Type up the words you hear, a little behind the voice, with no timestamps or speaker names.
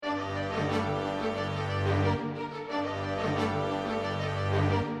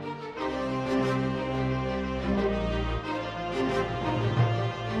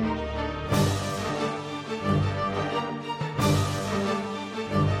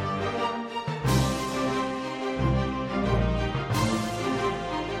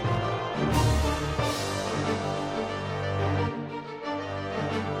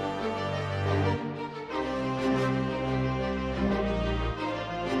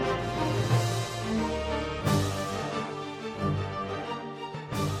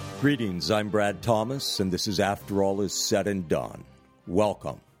Greetings, I'm Brad Thomas, and this is After All Is Said and Done.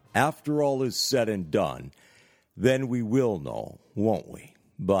 Welcome. After all is said and done, then we will know, won't we?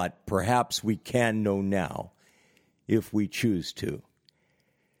 But perhaps we can know now, if we choose to.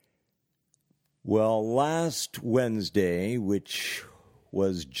 Well, last Wednesday, which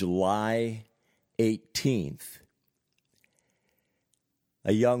was July 18th,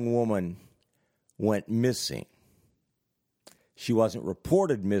 a young woman went missing. She wasn't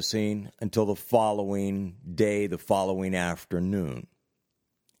reported missing until the following day, the following afternoon.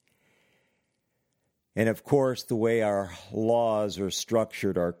 And of course, the way our laws are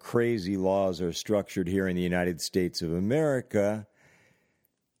structured, our crazy laws are structured here in the United States of America,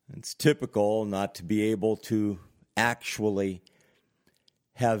 it's typical not to be able to actually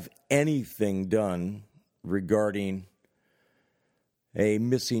have anything done regarding a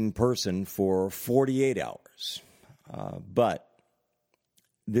missing person for 48 hours. But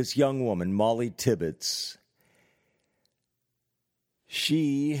this young woman, Molly Tibbetts,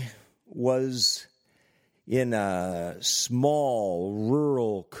 she was in a small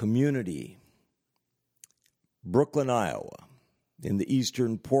rural community, Brooklyn, Iowa, in the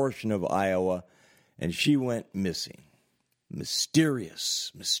eastern portion of Iowa, and she went missing.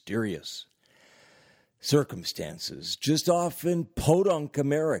 Mysterious circumstances, just off in Podunk,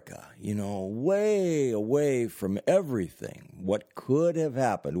 America, way away from everything. What could have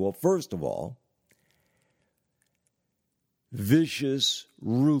happened? Well, first of all, vicious,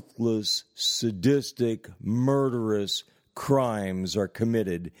 ruthless, sadistic, murderous crimes are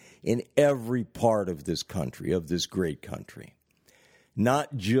committed in every part of this country, of this great country.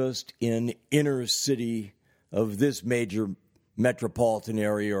 Not just in inner city of this major metropolitan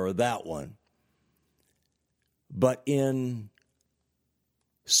area or that one, but in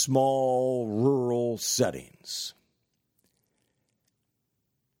small rural settings.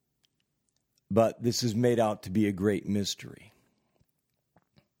 But this is made out to be a great mystery.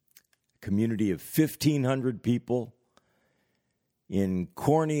 A community of 1,500 people in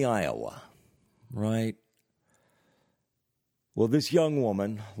Corny, Iowa, right? Well, this young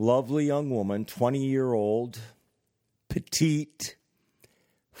woman, lovely young woman, 20-year-old, petite,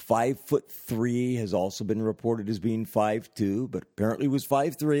 5'3", has also been reported as being 5'2", but apparently was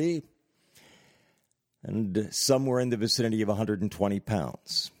 5'3", and somewhere in the vicinity of 120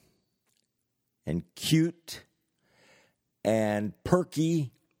 pounds. And cute, and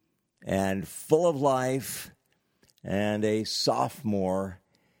perky, and full of life, and a sophomore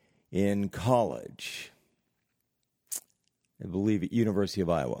in college, I believe at University of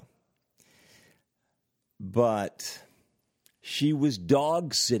Iowa. But she was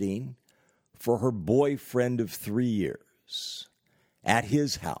dog sitting for her boyfriend of 3 years at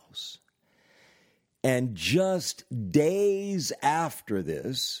his house. And just days after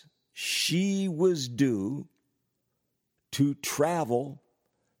this, she was due to travel,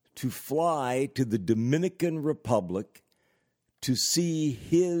 to fly to the Dominican Republic to see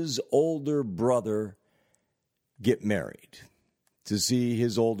his older brother get married, to see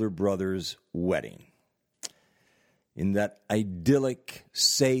his older brother's wedding in that idyllic,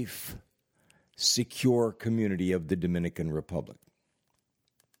 safe, secure community of the Dominican Republic.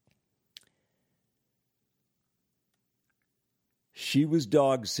 She was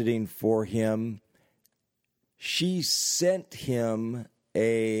dog sitting for him. She sent him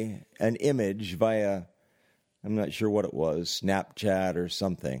an image via, I'm not sure what it was, Snapchat or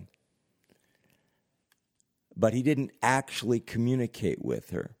something. But he didn't actually communicate with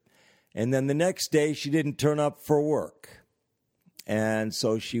her. And then the next day, she didn't turn up for work. And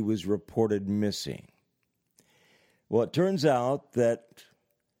so she was reported missing. Well, it turns out that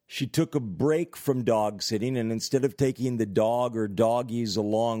she took a break from dog sitting, and instead of taking the dog or doggies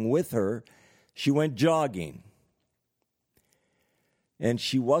along with her, she went jogging. And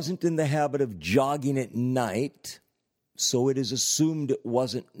she wasn't in the habit of jogging at night, so it is assumed it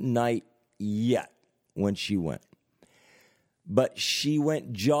wasn't night yet when she went. But she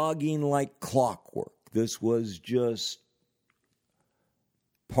went jogging like clockwork. This was just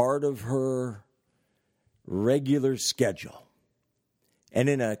part of her regular schedule. And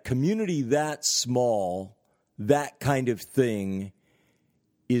in a community that small, that kind of thing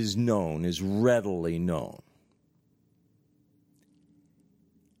is known, is readily known.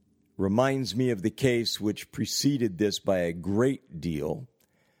 Reminds me of the case which preceded this by a great deal,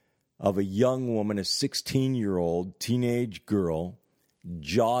 of a young woman, a 16-year-old teenage girl,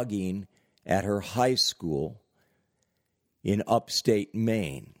 jogging at her high school in upstate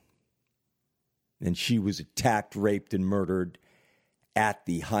Maine. And she was attacked, raped, and murdered at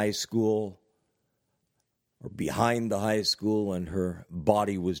the high school or behind the high school, and her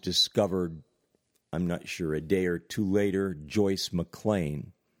body was discovered, I'm not sure, a day or two later, Joyce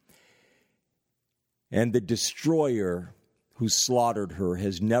McLean. And the destroyer who slaughtered her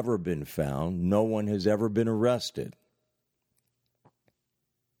has never been found. No one has ever been arrested.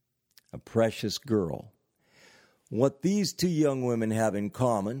 A precious girl. What these two young women have in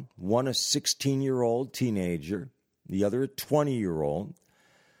common, one a 16-year-old teenager, the other a 20-year-old,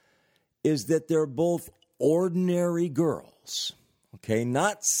 is that they're both ordinary girls, okay?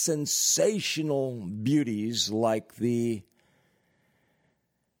 Not sensational beauties like the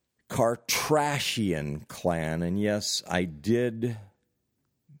Kardashian clan. And yes, I did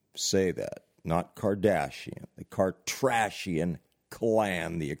say that, not Kardashian. The Kardashian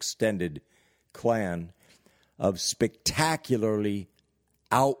clan, the extended clan of spectacularly,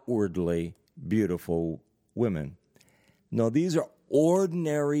 outwardly beautiful women. No, these are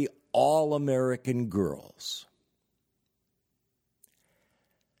ordinary, all-American girls.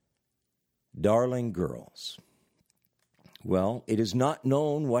 Darling girls. Well, it is not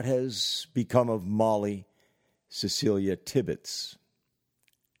known what has become of Molly Cecilia Tibbetts.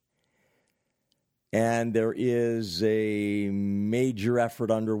 And there is a major effort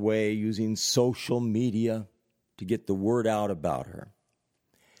underway using social media to get the word out about her.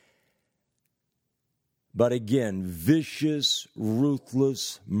 But again, vicious,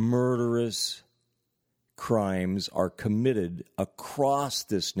 ruthless, murderous crimes are committed across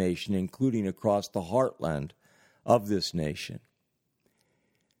this nation, including across the heartland of this nation.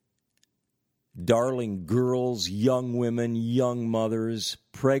 Darling girls, young women, young mothers,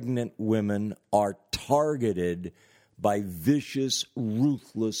 pregnant women are targeted by vicious,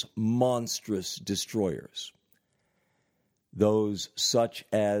 ruthless, monstrous destroyers. Those such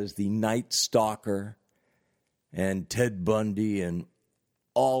as the Night Stalker and Ted Bundy and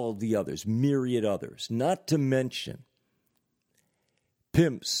all of the others, myriad others, not to mention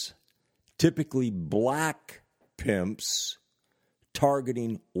pimps, typically black pimps,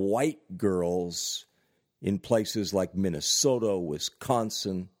 targeting white girls in places like Minnesota,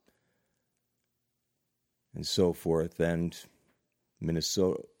 Wisconsin, and so forth. And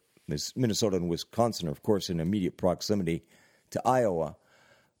Minnesota and Wisconsin are, of course, in immediate proximity to Iowa,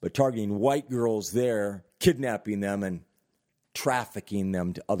 but targeting white girls there, kidnapping them and trafficking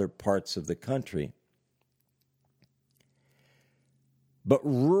them to other parts of the country. But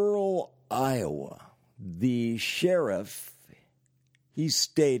rural Iowa, the sheriff, he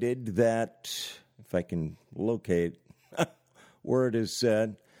stated that, if I can locate where it is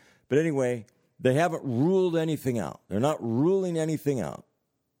said, but anyway, they haven't ruled anything out. They're not ruling anything out.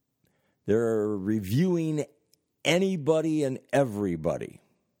 They're reviewing anybody and everybody.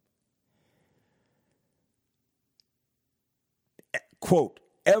 Quote,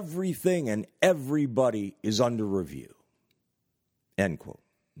 everything and everybody is under review. End quote.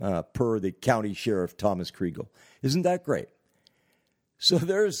 Per the county sheriff, Thomas Kriegel. Isn't that great? So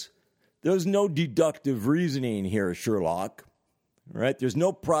there's no deductive reasoning here, Sherlock. Right? There's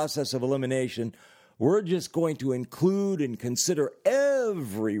no process of elimination. We're just going to include and consider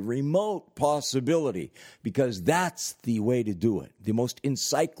every remote possibility because that's the way to do it, the most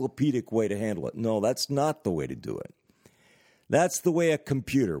encyclopedic way to handle it. No, that's not the way to do it. That's the way a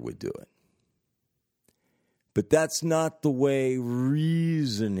computer would do it. But that's not the way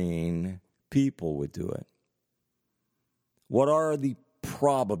reasoning people would do it. What are the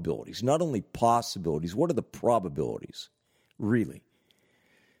probabilities? Not only possibilities, what are the probabilities, really?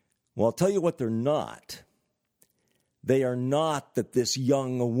 Well, I'll tell you what they're not. They are not that this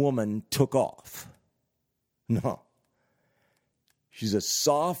young woman took off. No. She's a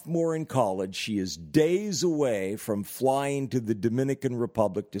sophomore in college. She is days away from flying to the Dominican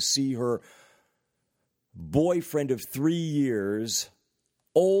Republic to see her boyfriend of 3 years,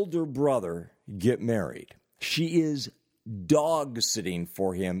 older brother, get married. She is dog sitting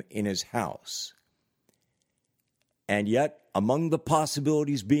for him in his house. And yet, among the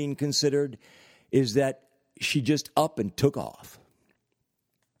possibilities being considered is that she just up and took off.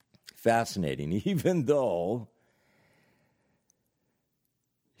 Fascinating, even though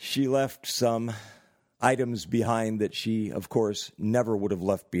she left some items behind that she, of course, never would have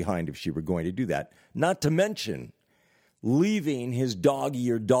left behind if she were going to do that. Not to mention leaving his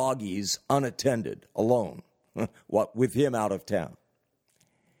doggy or doggies unattended, alone, with him out of town.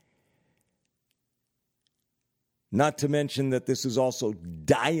 Not to mention that this is also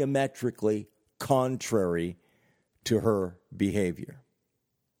diametrically contrary to her behavior.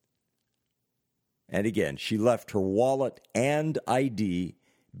 And again, she left her wallet and ID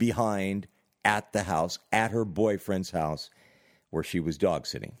behind at the house, at her boyfriend's house, where she was dog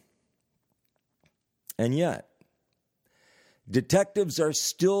sitting. And yet, detectives are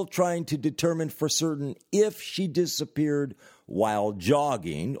still trying to determine for certain if she disappeared while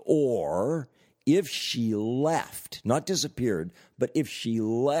jogging or if she left, not disappeared, but if she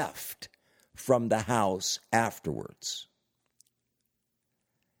left from the house afterwards.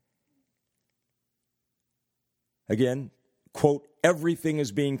 Again, quote, everything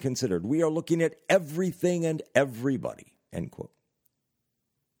is being considered. We are looking at everything and everybody, end quote.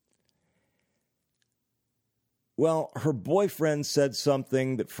 Well, her boyfriend said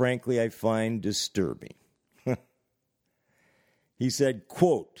something that, frankly, I find disturbing. He said,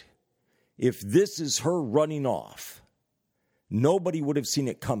 quote, if this is her running off, nobody would have seen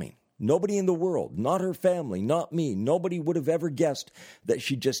it coming. Nobody in the world, not her family, not me, nobody would have ever guessed that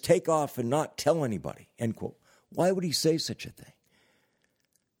she'd just take off and not tell anybody, end quote. Why would he say such a thing?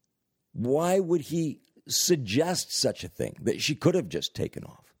 Why would he suggest such a thing, that she could have just taken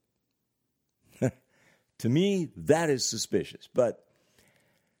off? To me, that is suspicious. But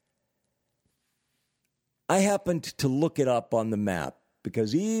I happened to look it up on the map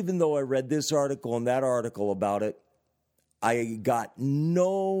because even though I read this article and that article about it, I got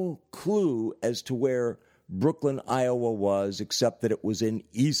no clue as to where Brooklyn, Iowa was, except that it was in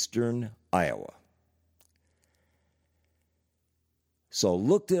eastern Iowa. So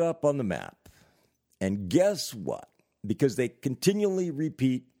looked it up on the map, and guess what? Because they continually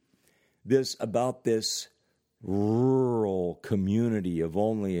repeat this about this rural community of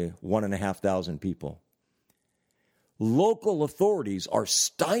only 1,500 people. Local authorities are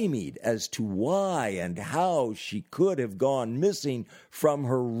stymied as to why and how she could have gone missing from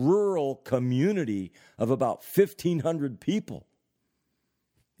her rural community of about 1,500 people.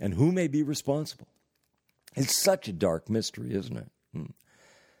 And who may be responsible? It's such a dark mystery, isn't it?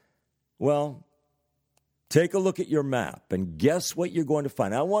 Well, take a look at your map and guess what you're going to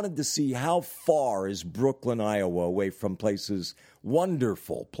find. I wanted to see how far is Brooklyn, Iowa away from places,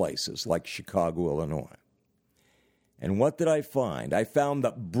 wonderful places like Chicago, Illinois. And what did I find? I found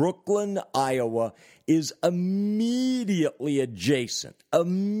that Brooklyn, Iowa is immediately adjacent,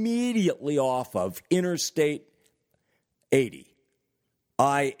 immediately off of Interstate 80.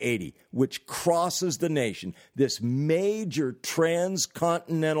 I-80, which crosses the nation, this major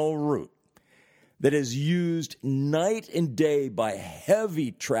transcontinental route that is used night and day by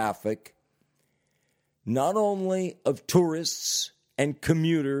heavy traffic, not only of tourists and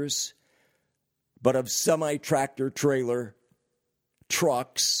commuters, but of semi-tractor trailer,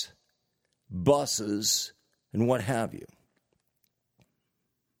 trucks, buses, and what have you.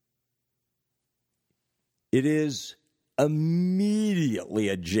 It is immediately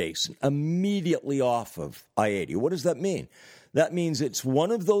adjacent, immediately off of I-80. What does that mean? That means it's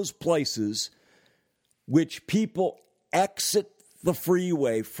one of those places which people exit the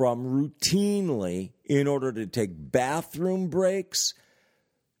freeway from routinely in order to take bathroom breaks,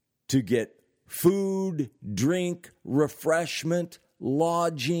 to get food, drink, refreshment,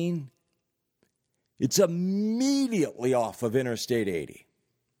 lodging. It's immediately off of Interstate 80.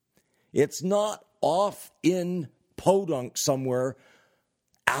 It's not off in Podunk somewhere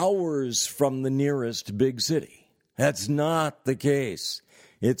hours from the nearest big city. That's not the case.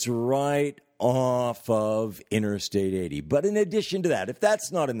 It's right off of Interstate 80. But in addition to that, if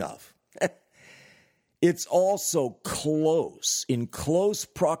that's not enough, it's also close, in close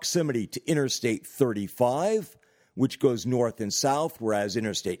proximity to Interstate 35, which goes north and south, whereas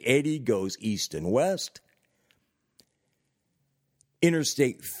Interstate 80 goes east and west.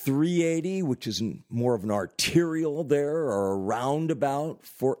 Interstate 380, which is more of an arterial there, or a roundabout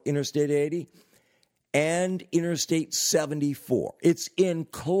for Interstate 80, and Interstate 74. It's in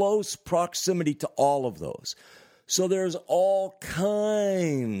close proximity to all of those. So there's all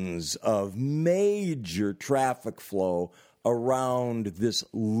kinds of major traffic flow around this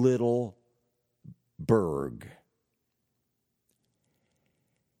little burg.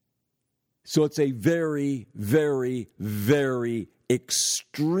 So it's a very, very, very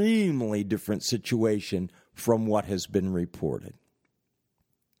extremely different situation from what has been reported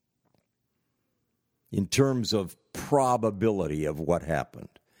in terms of probability of what happened,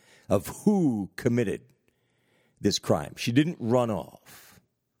 of who committed this crime. She didn't run off.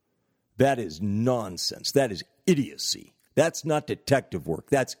 That is nonsense. That is idiocy. That's not detective work.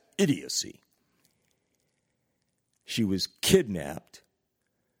 That's idiocy. She was kidnapped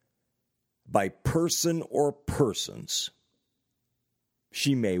by person or persons.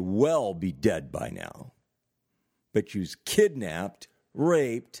 She may well be dead by now, but she was kidnapped,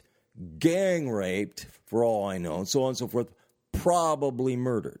 raped, gang raped, for all I know, and so on and so forth, probably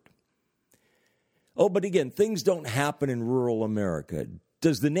murdered. Oh, but again, things don't happen in rural America.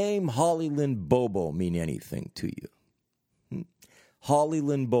 Does the name Holly Lynn Bobo mean anything to you? Holly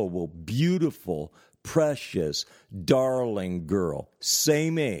Lynn Bobo, beautiful, precious, darling girl,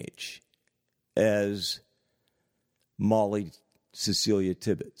 same age as Molly Cecilia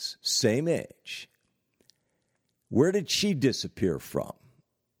Tibbetts, same age. Where did she disappear from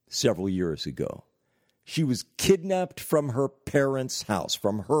several years ago? She was kidnapped from her parents' house,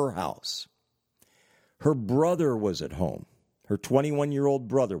 from her house. Her brother was at home. Her 21-year-old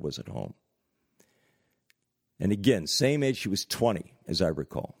brother was at home. And again, same age, she was 20, as I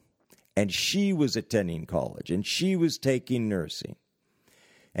recall. And she was attending college, and she was taking nursing.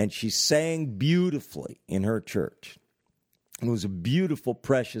 And she sang beautifully in her church. It was a beautiful,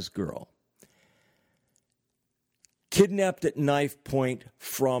 precious girl. Kidnapped at knife point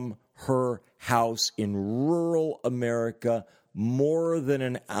from her house in rural America, more than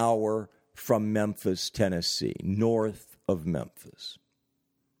an hour from Memphis, Tennessee, north of Memphis.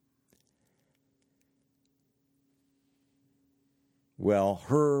 Well,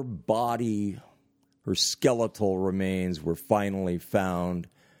 her body, her skeletal remains were finally found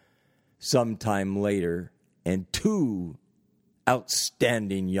sometime later, and 2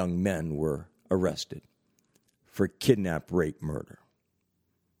 outstanding young men were arrested for kidnap, rape, murder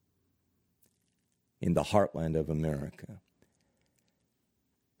in the heartland of America.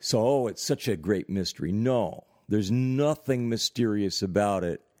 So, it's such a great mystery. No, there's nothing mysterious about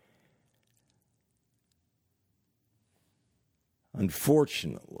it.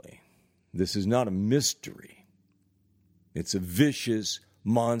 Unfortunately, this is not a mystery. It's a vicious,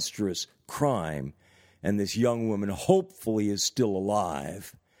 monstrous crime, and this young woman hopefully is still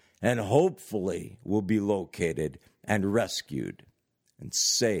alive and hopefully will be located and rescued and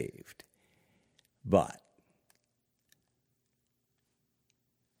saved. But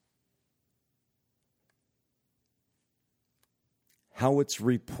how it's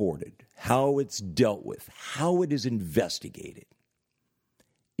reported, how it's dealt with, how it is investigated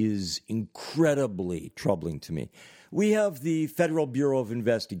is incredibly troubling to me. We have the Federal Bureau of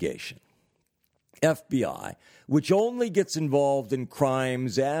Investigation, FBI, which only gets involved in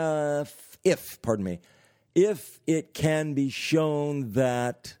crimes if it can be shown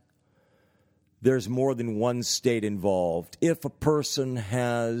that there's more than one state involved, if a person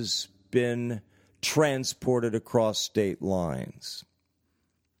has been transported across state lines,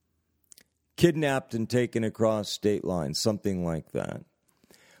 kidnapped and taken across state lines, something like that.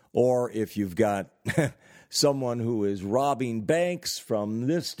 Or if you've got someone who is robbing banks from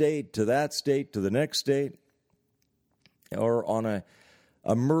this state to that state to the next state, or on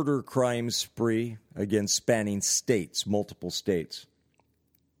a murder crime spree, again, spanning states, multiple states.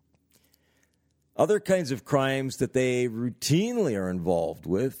 Other kinds of crimes that they routinely are involved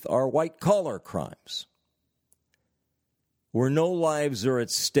with are white-collar crimes, where no lives are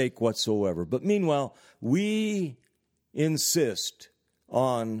at stake whatsoever. But meanwhile, we insist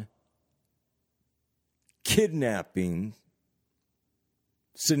on kidnapping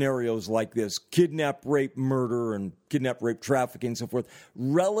scenarios like this, kidnap, rape, murder, and kidnap, rape, trafficking, and so forth,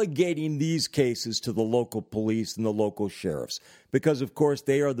 relegating these cases to the local police and the local sheriffs, because, of course,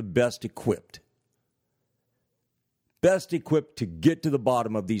 they are the best equipped to get to the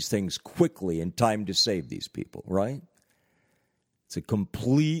bottom of these things quickly in time to save these people, right? It's a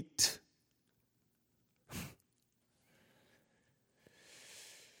complete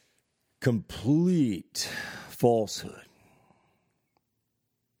falsehood.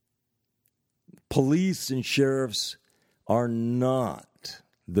 Police and sheriffs are not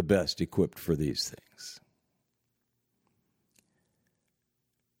the best equipped for these things.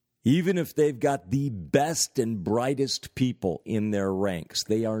 Even if they've got the best and brightest people in their ranks,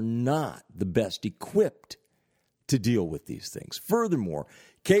 they are not the best equipped to deal with these things. Furthermore,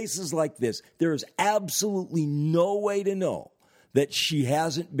 cases like this, there is absolutely no way to know that she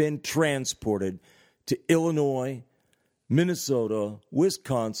hasn't been transported to Illinois, Minnesota,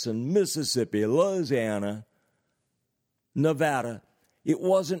 Wisconsin, Mississippi, Louisiana, Nevada. It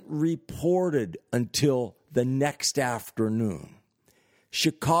wasn't reported until the next afternoon.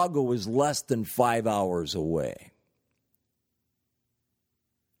 Chicago is less than 5 hours away.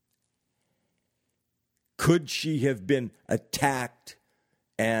 Could she have been attacked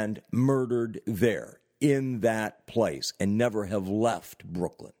and murdered there in that place and never have left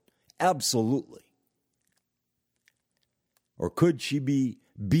Brooklyn? Absolutely. Or could she be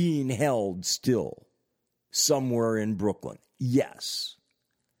being held still somewhere in Brooklyn? Yes.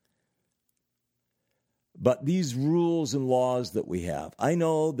 But these rules and laws that we have, I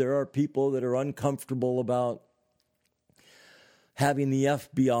know there are people that are uncomfortable about having the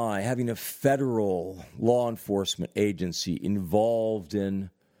FBI, having a federal law enforcement agency involved in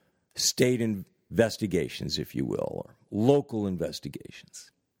state investigations, if you will, or local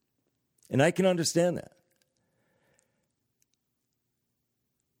investigations. And I can understand that.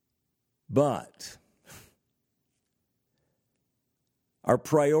 But our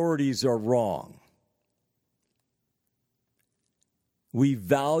priorities are wrong. We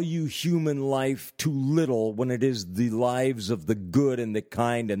value human life too little when it is the lives of the good and the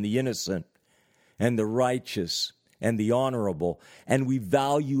kind and the innocent and the righteous and the honorable. And we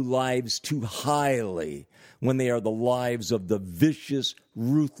value lives too highly when they are the lives of the vicious,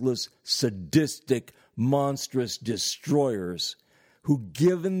 ruthless, sadistic, monstrous destroyers who,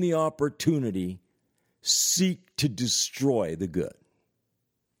 given the opportunity, seek to destroy the good.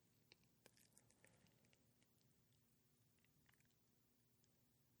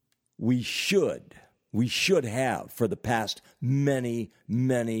 We should have, for the past many,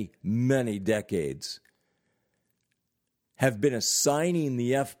 many, many decades, have been assigning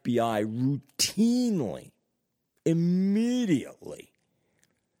the FBI routinely, immediately,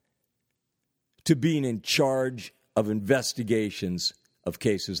 to being in charge of investigations of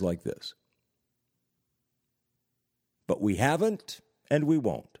cases like this. But we haven't, and we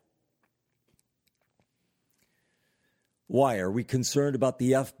won't. Why? Are we concerned about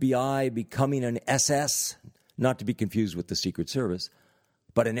the FBI becoming an SS? Not to be confused with the Secret Service,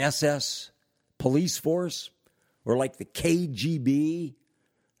 but an SS police force? Or like the KGB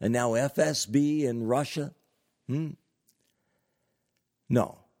and now FSB in Russia?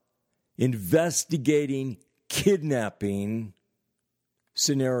 No. Investigating kidnapping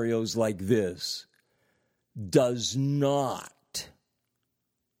scenarios like this does not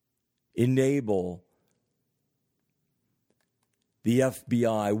enable the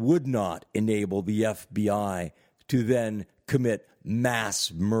FBI, would not enable the FBI to then commit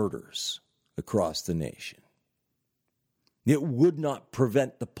mass murders across the nation. It would not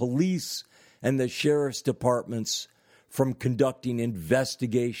prevent the police and the sheriff's departments from conducting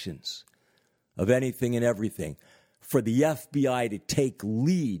investigations of anything and everything. For the FBI to take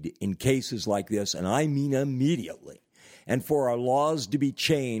lead in cases like this, and I mean immediately, and for our laws to be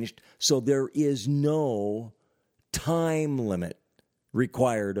changed so there is no time limit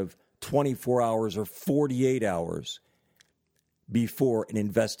required of 24 hours or 48 hours before an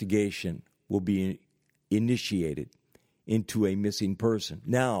investigation will be initiated into a missing person.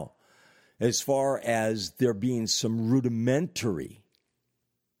 Now, as far as there being some rudimentary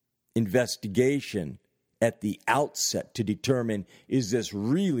investigation at the outset to determine, is this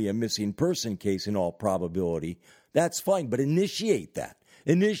really a missing person case in all probability, that's fine, but initiate that.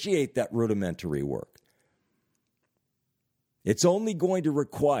 Initiate that rudimentary work. It's only going to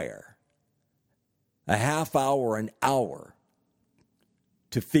require a half hour, an hour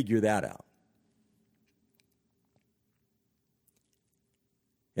to figure that out.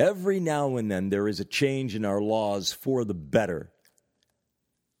 Every now and then there is a change in our laws for the better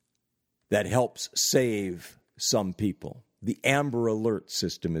that helps save some people. The Amber Alert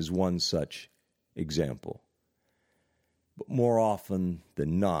system is one such example. But more often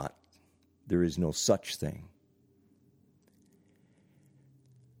than not, there is no such thing.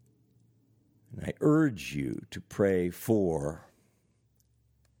 And I urge you to pray for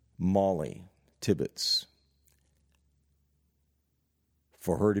Molly Tibbetts,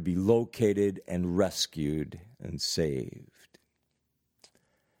 for her to be located and rescued and saved.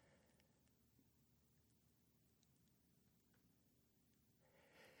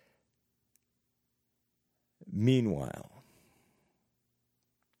 Meanwhile,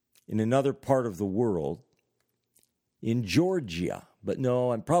 in another part of the world, in Georgia, but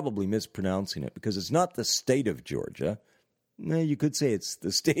no, I'm probably mispronouncing it because it's not the state of Georgia. No, you could say it's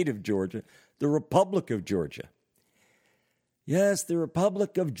the state of Georgia, the Republic of Georgia. Yes, the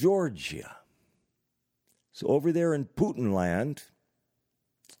Republic of Georgia. So over there in Putin land,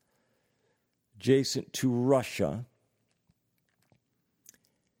 adjacent to Russia,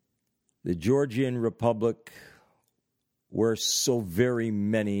 the Georgian Republic, where so very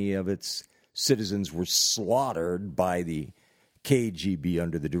many of its citizens were slaughtered by the KGB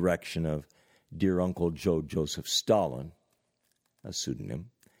under the direction of dear Uncle Joe Joseph Stalin, a pseudonym.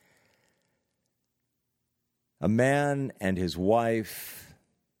 A man and his wife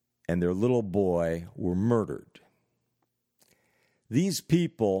and their little boy were murdered. These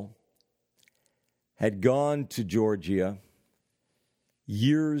people had gone to Georgia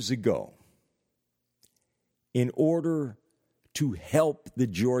years ago in order to help the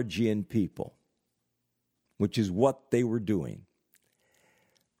Georgian people, which is what they were doing.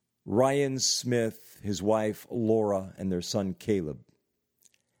 Ryan Smith, his wife Laura, and their son Caleb.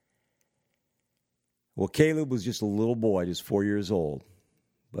 Well, Caleb was just a little boy, just 4 years old.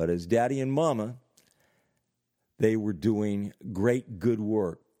 But as daddy and mama, they were doing great good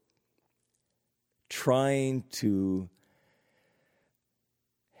work, trying to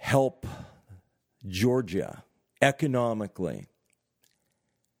help Georgia economically.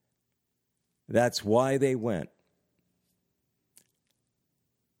 That's why they went.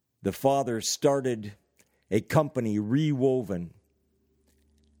 The father started a company, Rewoven,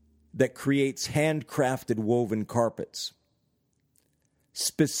 that creates handcrafted woven carpets,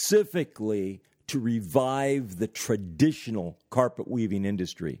 specifically to revive the traditional carpet weaving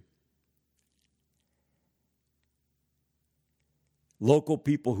industry. Local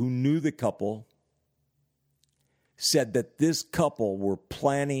people who knew the couple said that this couple were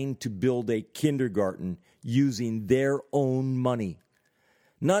planning to build a kindergarten using their own money.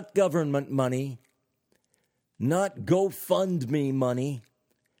 Not government money, not GoFundMe money,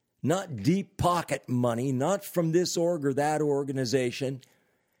 not deep pocket money, not from this org or that organization,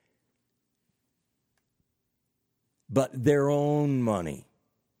 but their own money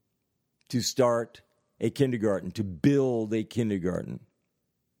to start a kindergarten, to build a kindergarten.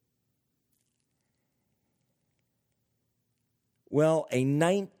 Well, a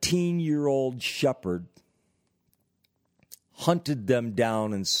 19-year-old shepherd hunted them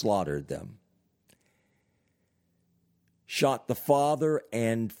down and slaughtered them. Shot the father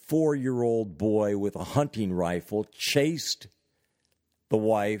and 4-year-old boy with a hunting rifle, chased the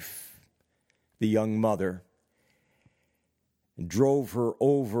wife, the young mother, and drove her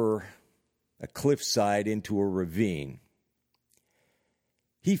over a cliffside into a ravine.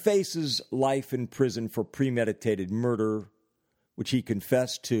 He faces life in prison for premeditated murder, which he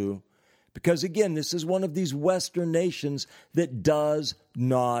confessed to, because, again, this is one of these Western nations that does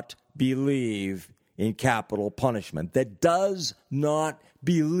not believe in capital punishment, that does not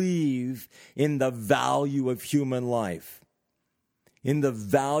believe in the value of human life, in the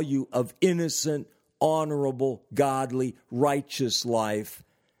value of innocent, honorable, godly, righteous life,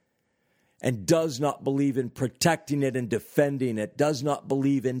 and does not believe in protecting it and defending it, does not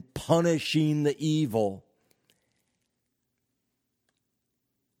believe in punishing the evil.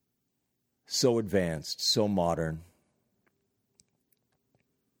 So advanced, so modern.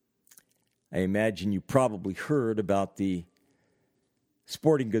 I imagine you probably heard about the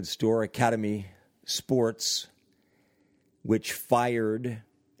sporting goods store, Academy Sports, which fired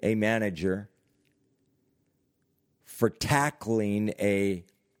a manager for tackling a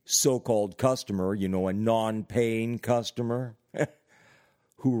so-called customer, a non-paying customer,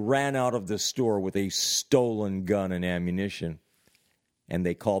 who ran out of the store with a stolen gun and ammunition. And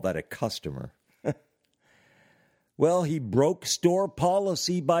they call that a customer. Well, he broke store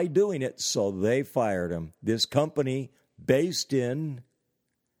policy by doing it, so they fired him. This company, based in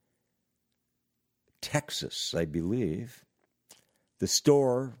Texas, I believe. The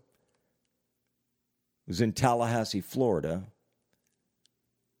store was in Tallahassee, Florida.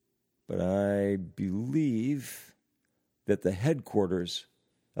 But I believe that the headquarters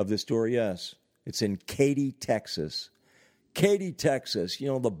of the store, yes, it's in Katy, Texas. Katy, Texas,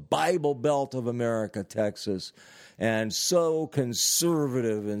 the Bible Belt of America, Texas, and so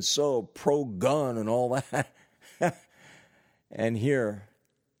conservative and so pro-gun and all that. And here,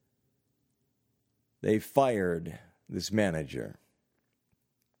 they fired this manager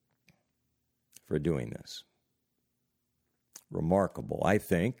for doing this. Remarkable, I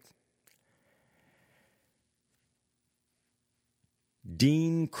think.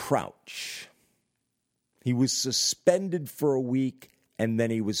 Dean Crouch. He was suspended for a week, and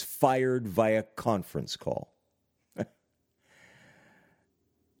then he was fired via conference call.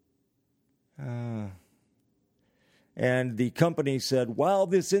 And the company said, while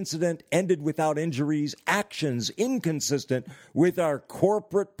this incident ended without injuries, actions inconsistent with our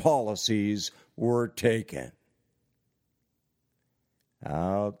corporate policies were taken.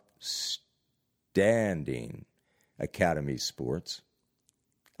 Outstanding, Academy Sports.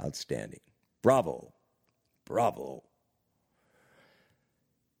 Outstanding. Bravo. Bravo.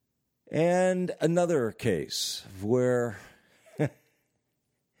 And another case where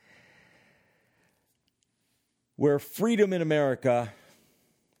freedom in America,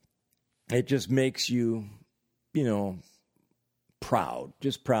 it just makes you, proud,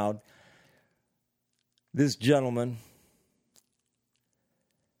 just proud. This gentleman,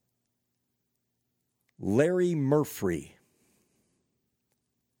 Larry Murphy,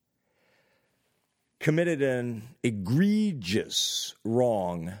 committed an egregious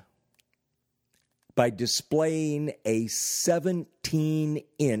wrong by displaying a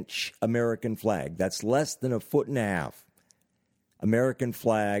 17-inch American flag. That's less than 1.5 feet. American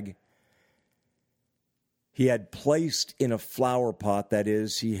flag. He had placed in a flower pot, that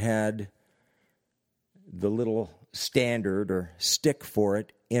is, he had the little standard or stick for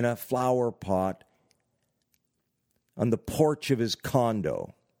it in a flower pot on the porch of his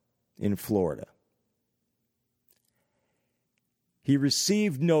condo in Florida. He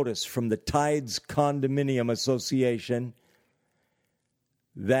received notice from the Tides Condominium Association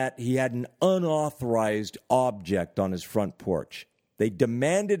that he had an unauthorized object on his front porch. They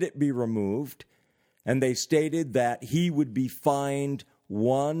demanded it be removed, and they stated that he would be fined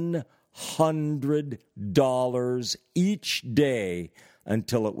 $100 each day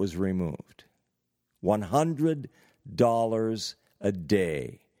until it was removed. $100 a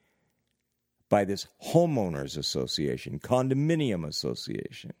day by this homeowners association, condominium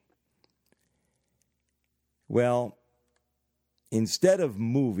association. Well, instead of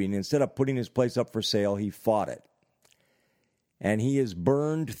putting his place up for sale, he fought it. And he has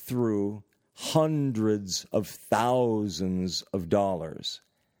burned through hundreds of thousands of dollars.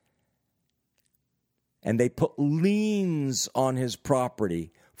 And they put liens on his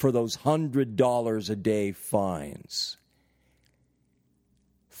property for those $100 a day fines,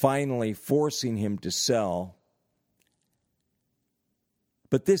 finally forcing him to sell.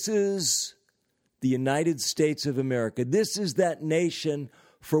 But this is the United States of America. This is that nation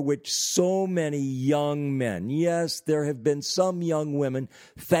for which so many young men, yes, there have been some young women,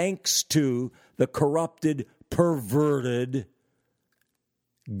 thanks to the corrupted, perverted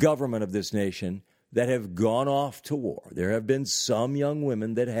government of this nation, that have gone off to war. There have been some young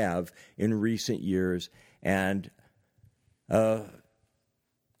women that have in recent years, and a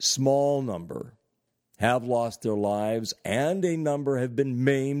small number have lost their lives, and a number have been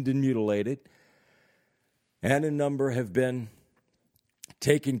maimed and mutilated, and a number have been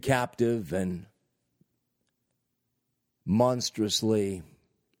taken captive and monstrously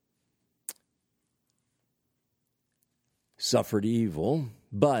suffered evil,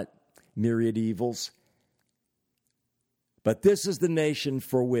 but myriad evils. But this is the nation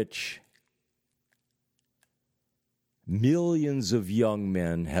for which millions of young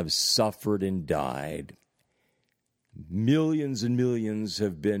men have suffered and died. Millions and millions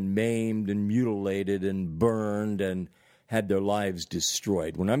have been maimed and mutilated and burned and had their lives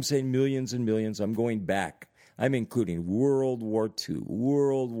destroyed. When I'm saying millions and millions, I'm going back. I'm including World War II,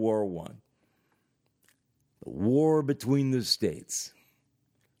 World War I, the war between the states,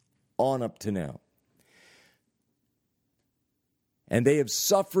 on up to now. And they have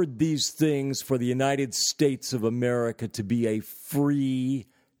suffered these things for the United States of America to be a free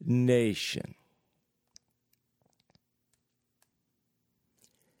nation.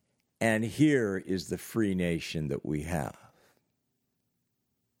 And here is the free nation that we have.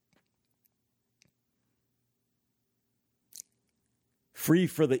 Free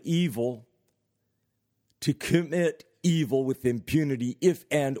for the evil to commit evil with impunity if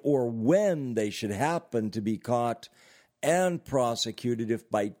and or when they should happen to be caught and prosecuted, if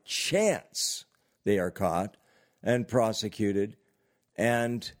by chance they are caught and prosecuted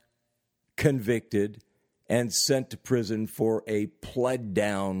and convicted and sent to prison for a pled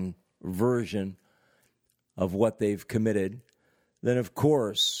down version of what they've committed, then of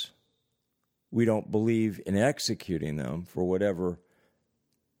course we don't believe in executing them for whatever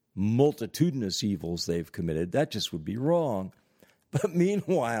multitudinous evils they've committed. That just would be wrong. But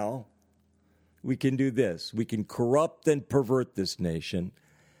meanwhile, we can do this. We can corrupt and pervert this nation.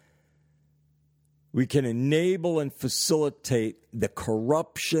 We can enable and facilitate the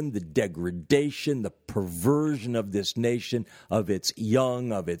corruption, the degradation, the perversion of this nation, of its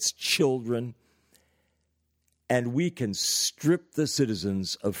young, of its children. And we can strip the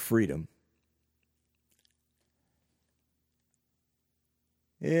citizens of freedom.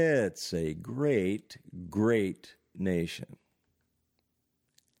 It's a great, great nation.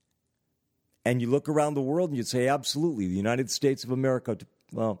 And you look around the world and you'd say, absolutely, the United States of America,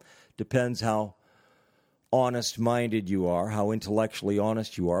 well, depends how honest-minded you are, how intellectually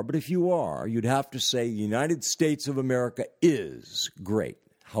honest you are. But if you are, you'd have to say the United States of America is great.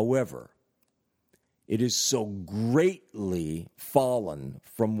 However, it is so greatly fallen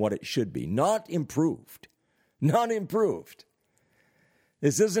from what it should be. Not improved. Not improved.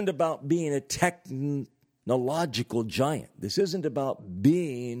 This isn't about being a technological giant. This isn't about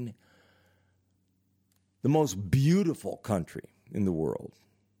being the most beautiful country in the world.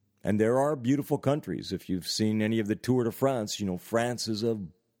 And there are beautiful countries. If you've seen any of the Tour de France, you know France is a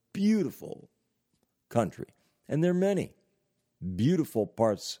beautiful country. And there are many beautiful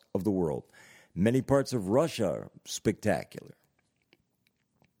parts of the world. Many parts of Russia are spectacular.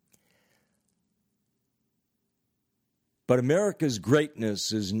 But America's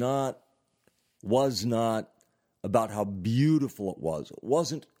greatness was not about how beautiful it was. It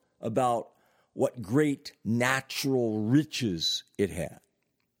wasn't about what great natural riches it had.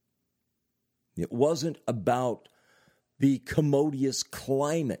 It wasn't about the commodious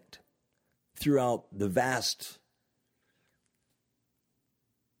climate throughout the vast,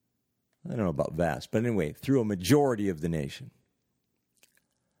 I don't know about vast, but anyway, through a majority of the nation.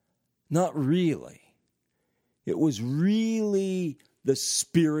 Not really. It was really the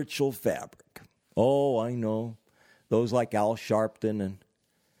spiritual fabric. Oh, I know. Those like Al Sharpton and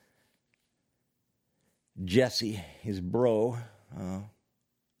Jesse, his bro,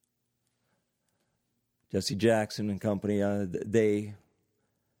 Jesse Jackson and company, they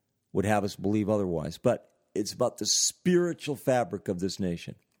would have us believe otherwise. But it's about the spiritual fabric of this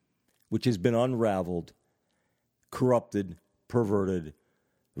nation, which has been unraveled, corrupted, perverted,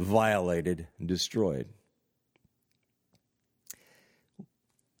 violated, and destroyed.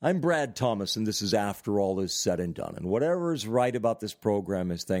 I'm Brad Thomas, and this is After All Is Said and Done. And whatever is right about this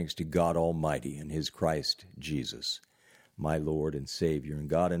program is thanks to God Almighty and His Christ Jesus, my Lord and Savior and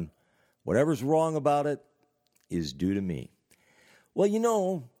God. And whatever's wrong about it is due to me. Well, you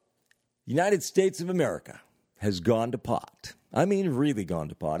know, the United States of America has gone to pot. I mean, really gone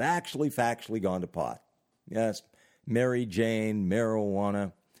to pot. Actually, factually gone to pot. Yes, Mary Jane,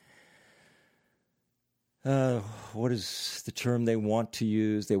 marijuana. What is the term they want to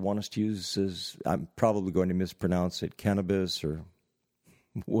use? They want us to use as, I'm probably going to mispronounce it, cannabis or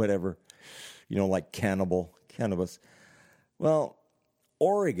whatever, like cannabis. Well,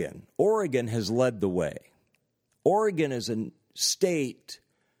 Oregon has led the way. Oregon is a state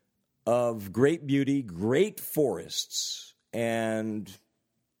of great beauty, great forests, and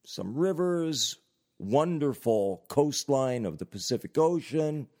some rivers, wonderful coastline of the Pacific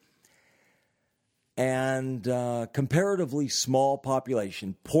Ocean, and comparatively small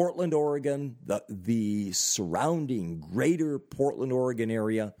population. Portland, Oregon, the surrounding greater Portland, Oregon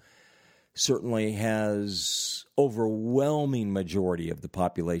area certainly has overwhelming majority of the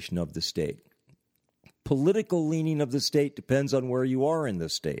population of the state. Political leaning of the state depends on where you are in the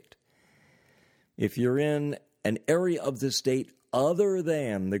state. If you're in an area of the state other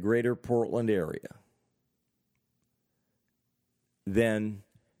than the greater Portland area, then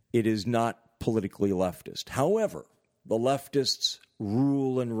it is not politically leftist. However, the leftists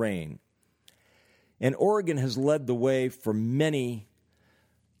rule and reign. And Oregon has led the way for many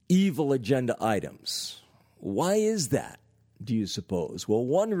evil agenda items. Why is that, do you suppose? Well,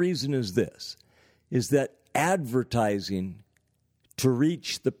 one reason is this, is that advertising to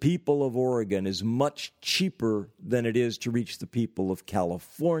reach the people of Oregon is much cheaper than it is to reach the people of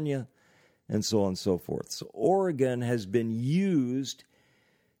California, and so on and so forth. So Oregon has been used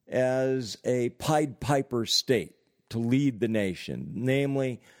as a Pied Piper state to lead the nation.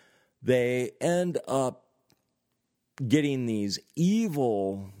 Namely, they end up getting these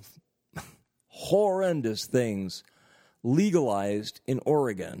evil, horrendous things legalized in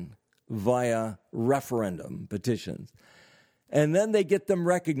Oregon via referendum petitions. And then they get them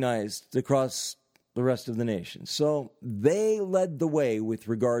recognized across the rest of the nation. So they led the way with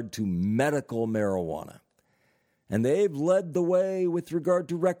regard to medical marijuana. And they've led the way with regard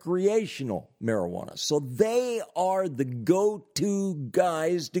to recreational marijuana. So they are the go-to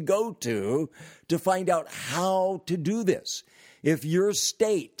guys to go to find out how to do this. If your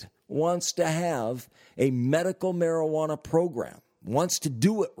state wants to have a medical marijuana program, wants to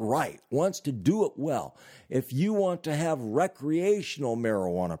do it right, wants to do it well, if you want to have recreational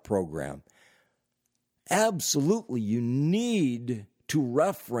marijuana program, absolutely you need to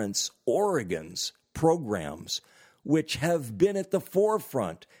reference Oregon's programs, which have been at the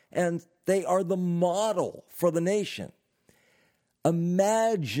forefront, and they are the model for the nation.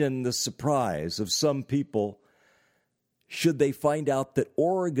 Imagine the surprise of some people should they find out that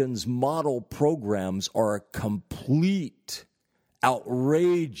Oregon's model programs are a complete,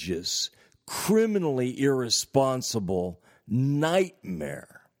 outrageous, criminally irresponsible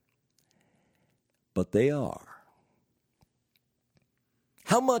nightmare. But they are.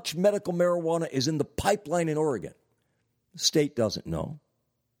 How much medical marijuana is in the pipeline in Oregon? The state doesn't know.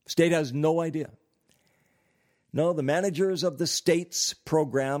 The state has no idea. No, the managers of the state's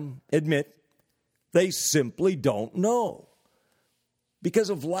program admit they simply don't know because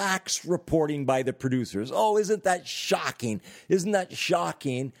of lax reporting by the producers. Oh, isn't that shocking? Isn't that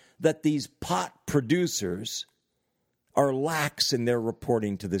shocking that these pot producers are lax in their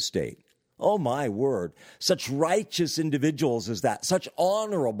reporting to the state? Oh, my word. Such righteous individuals as that, such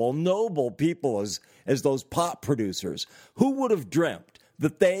honorable, noble people as those pot producers. Who would have dreamt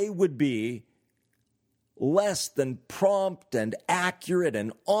that they would be less than prompt and accurate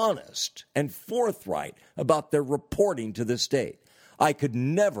and honest and forthright about their reporting to the state? I could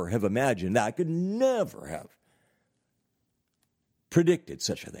never have imagined that. I could never have predicted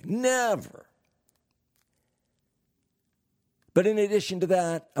such a thing. Never. But in addition to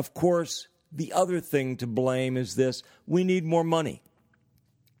that, of course, the other thing to blame is this: we need more money.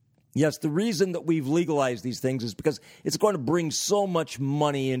 Yes, the reason that we've legalized these things is because it's going to bring so much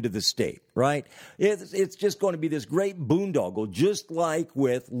money into the state, right? It's just going to be this great boondoggle, just like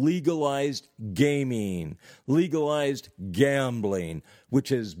with legalized gaming, legalized gambling, which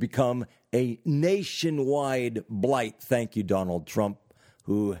has become a nationwide blight. Thank you, Donald Trump,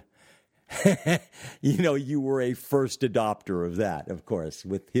 who, you were a first adopter of that, of course,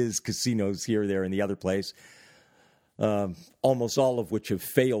 with his casinos here, there, and the other place. Almost all of which have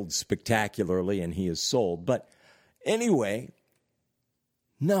failed spectacularly, and he has sold. But anyway,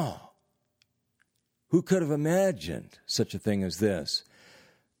 no. Who could have imagined such a thing as this?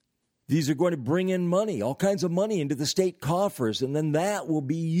 These are going to bring in money, all kinds of money into the state coffers, and then that will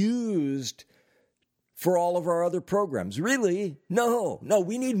be used for all of our other programs. Really? No,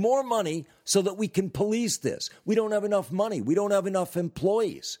 we need more money so that we can police this. We don't have enough money. We don't have enough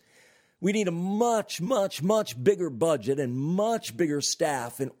employees. We need a much, much, much bigger budget and much bigger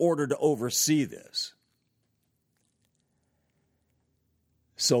staff in order to oversee this.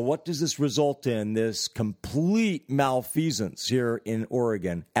 So what does this result in? This complete malfeasance here in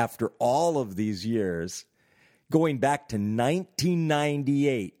Oregon after all of these years, going back to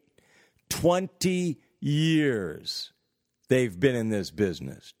 1998, 20 years they've been in this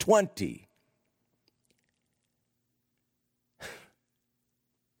business. 20.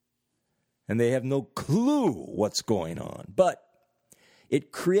 And they have no clue what's going on. But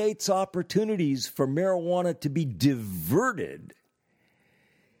it creates opportunities for marijuana to be diverted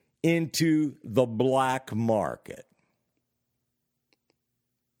into the black market.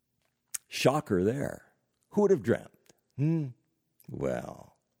 Shocker there. Who would have dreamt?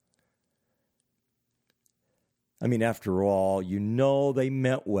 Well, I mean, after all, they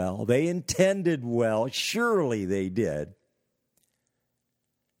meant well. They intended well. Surely they did.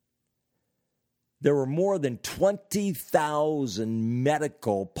 There were more than 20,000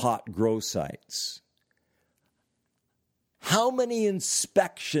 medical pot grow sites. How many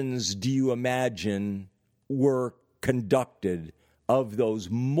inspections do you imagine were conducted of those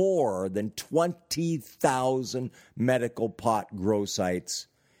more than 20,000 medical pot grow sites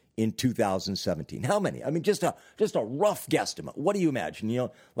in 2017? How many? I mean, just a rough guesstimate. What do you imagine?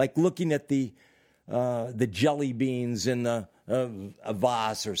 Like looking at the jelly beans in a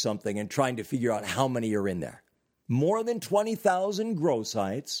vase or something and trying to figure out how many are in there. More than 20,000 grow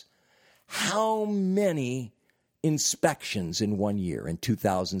sites. How many inspections in 1 year in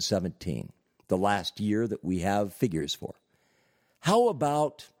 2017, the last year that we have figures for? How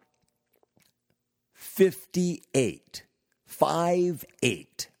about 58?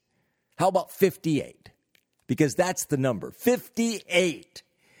 58. How about 58? Because that's the number. 58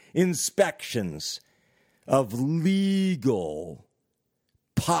 inspections of legal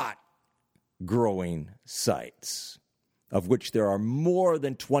pot growing sites, of which there are more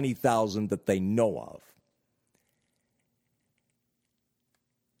than 20,000 that they know of.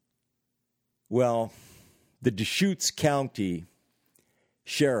 Well, the Deschutes County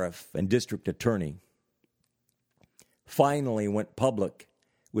Sheriff and District Attorney finally went public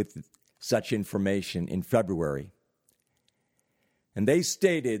with such information in February. And they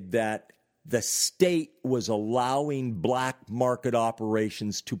stated that the state was allowing black market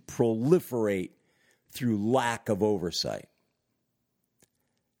operations to proliferate through lack of oversight.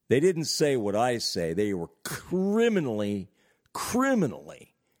 They didn't say what I say. They were criminally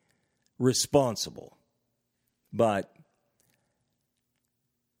responsible.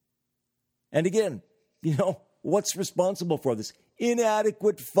 And again, what's responsible for this?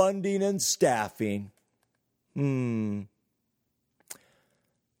 Inadequate funding and staffing.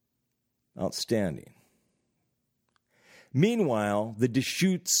 Outstanding. Meanwhile, the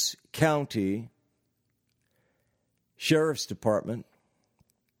Deschutes County Sheriff's Department,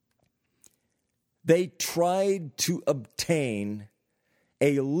 they tried to obtain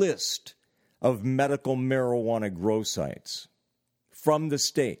a list of medical marijuana grow sites from the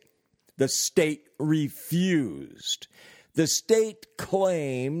state. The state refused. The state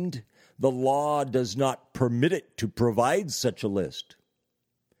claimed the law does not permit it to provide such a list.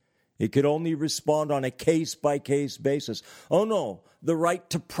 He could only respond on a case-by-case basis. Oh, no, the right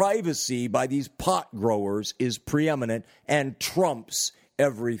to privacy by these pot growers is preeminent and trumps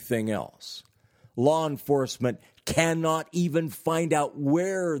everything else. Law enforcement cannot even find out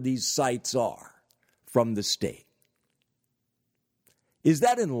where these sites are from the state. Is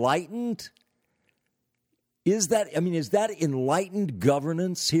that enlightened? Is that enlightened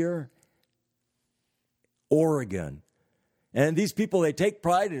governance here? Oregon. And these people, they take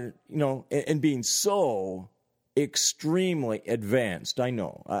pride in being so extremely advanced. I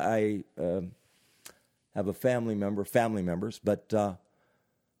know. I have family members, but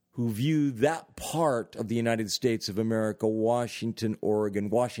who view that part of the United States of America, Washington, Oregon,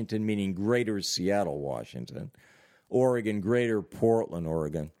 Washington meaning greater Seattle, Washington, Oregon, greater Portland,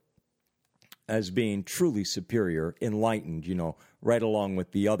 Oregon, as being truly superior, enlightened, right along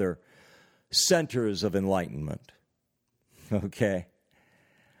with the other centers of enlightenment. Okay.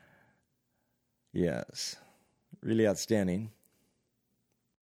 Yes. Really outstanding.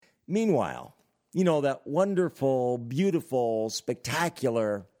 Meanwhile, that wonderful, beautiful,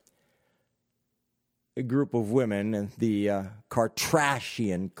 spectacular group of women, the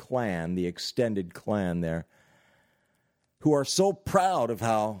Kardashian clan, the extended clan there, who are so proud of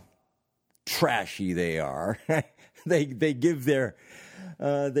how trashy they are. They give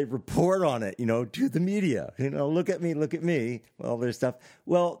they report on it, to the media. Look at me. Well, there's stuff.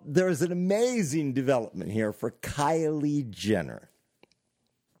 Well, there's an amazing development here for Kylie Jenner.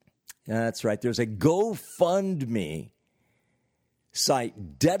 That's right. There's a GoFundMe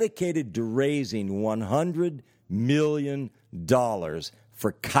site dedicated to raising $100 million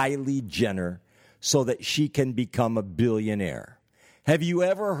for Kylie Jenner so that she can become a billionaire. Have you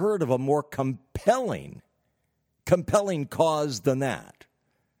ever heard of a more compelling cause than that?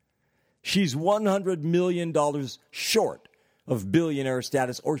 She's $100 million short of billionaire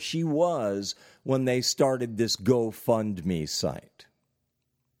status, or she was when they started this GoFundMe site.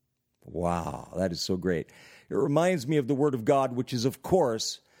 Wow, that is so great. It reminds me of the Word of God, which is, of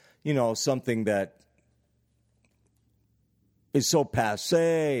course, something that is so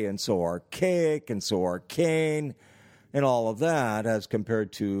passé and so archaic and so arcane and all of that as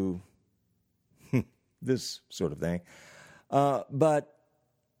compared to this sort of thing. But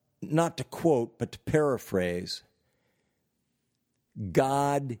not to quote, but to paraphrase,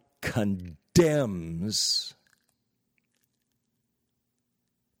 God condemns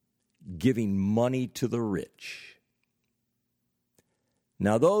giving money to the rich.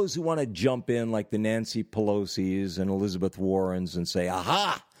 Now, those who want to jump in like the Nancy Pelosi's and Elizabeth Warrens and say,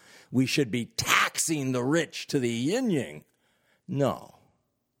 aha, we should be taxing the rich to the yin-yang. No,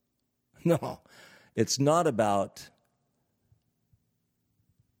 it's not about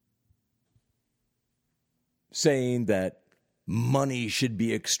saying that money should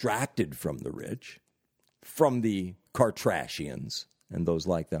be extracted from the rich, from the Kardashians and those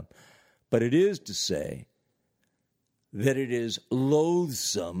like them. But it is to say that it is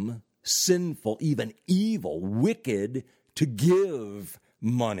loathsome, sinful, even evil, wicked to give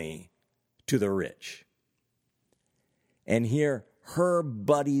money to the rich. And here, her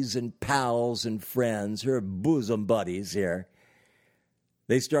buddies and pals and friends, her bosom buddies here,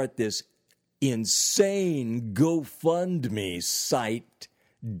 they start this insane GoFundMe site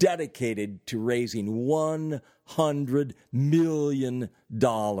dedicated to raising $100 million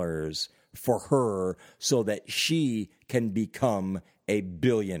for her so that she can become a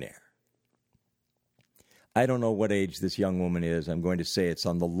billionaire. I don't know what age this young woman is. I'm going to say it's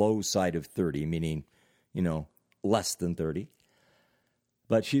on the low side of 30, meaning, less than 30.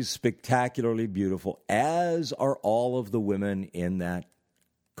 But she's spectacularly beautiful, as are all of the women in that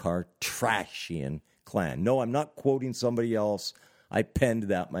Kardashian clan. No, I'm not quoting somebody else. I penned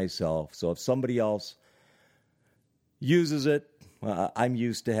that myself. So if somebody else uses it, I'm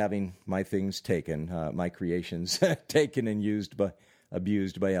used to having my things taken, my creations taken and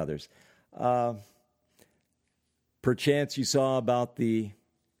abused by others. Perchance you saw about the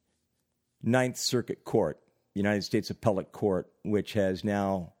Ninth Circuit Court, United States Appellate Court, which has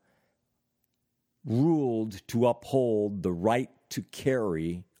now ruled to uphold the right to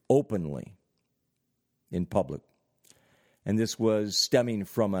carry openly in public. And this was stemming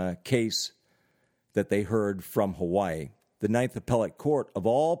from a case that they heard from Hawaii. The Ninth Appellate Court, of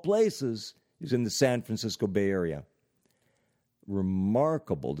all places, is in the San Francisco Bay Area.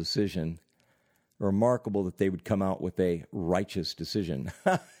 Remarkable decision. Remarkable that they would come out with a righteous decision.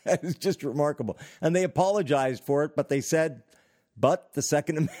 It's just remarkable. And they apologized for it, but they said, but the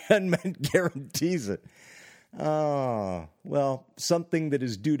Second Amendment guarantees it. Oh, well, something that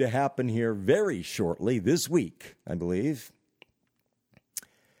is due to happen here very shortly, this week, I believe,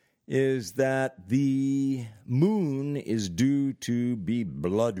 is that the moon is due to be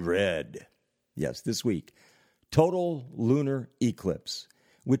blood red. Yes, this week. Total lunar eclipse,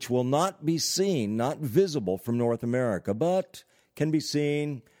 which will not be seen, not visible from North America, but can be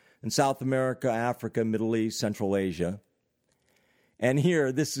seen in South America, Africa, Middle East, Central Asia. And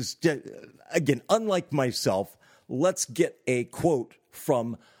here, this is, again, unlike myself, let's get a quote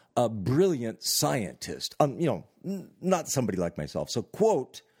from a brilliant scientist. Not somebody like myself. So,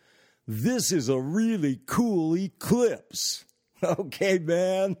 quote, "This is a really cool eclipse." Okay,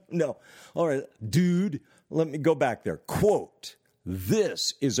 man? No. All right, dude, let me go back there. Quote,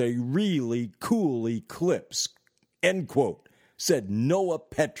 "This is a really cool eclipse," end quote, said Noah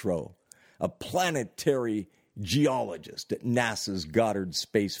Petro, a planetary geologist at NASA's Goddard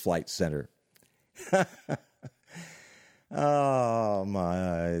Space Flight Center. Oh,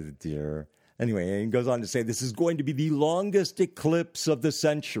 my dear. Anyway, he goes on to say this is going to be the longest eclipse of the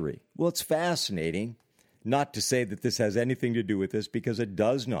century. Well, it's fascinating. Not to say that this has anything to do with this, because it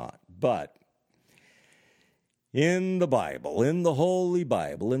does not. But in the Bible, in the Holy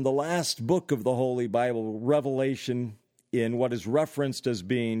Bible, in the last book of the Holy Bible, Revelation, in what is referenced as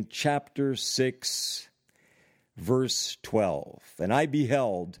being chapter 6, verse 12, "And I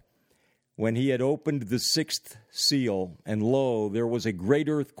beheld, when he had opened the sixth seal, and lo, there was a great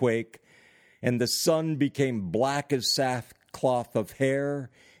earthquake, and the sun became black as sackcloth of hair,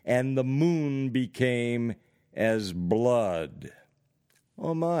 and the moon became as blood."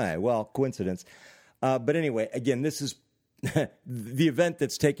 Oh my, well, coincidence. But anyway, again, this is the event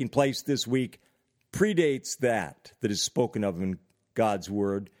that's taking place this week predates that is spoken of in God's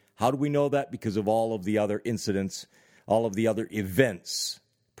Word. How do we know that? Because of all of the other incidents, all of the other events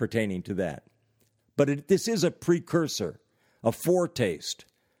pertaining to that. But this is a precursor, a foretaste.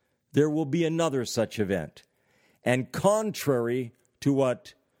 There will be another such event. And contrary to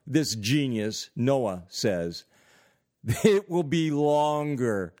what this genius, Noah, says, it will be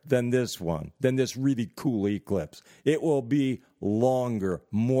longer than this one, than this really cool eclipse. It will be longer,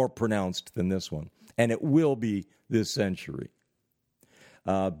 more pronounced than this one. And it will be this century.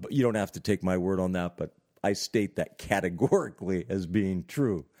 But you don't have to take my word on that, but I state that categorically as being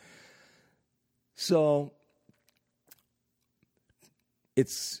true. So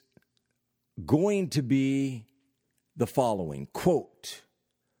it's going to be the following, quote,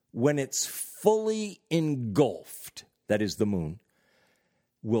 "When it's fully engulfed," that is the moon,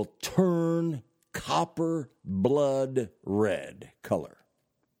 "will turn copper blood red color.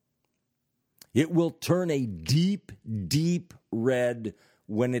 It will turn a deep, deep red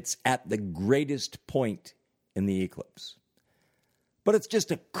when it's at the greatest point in the eclipse." But it's just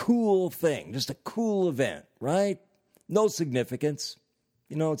a cool thing, just a cool event, right? No significance.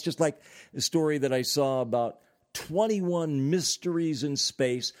 It's just like a story that I saw about 21 mysteries in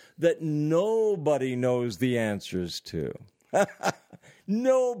space that nobody knows the answers to.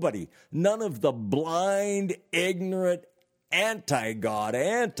 Nobody. None of the blind, ignorant, anti-God,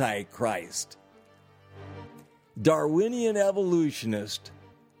 anti-Christ, Darwinian evolutionist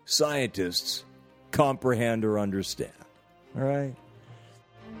scientists comprehend or understand. All right?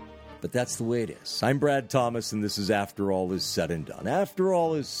 But that's the way it is. I'm Brad Thomas, and this is After All Is Said and Done. After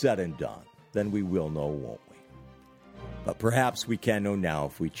all is said and done, then we will know, won't we? But perhaps we can know now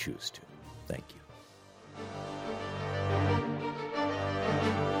if we choose to. Thank you.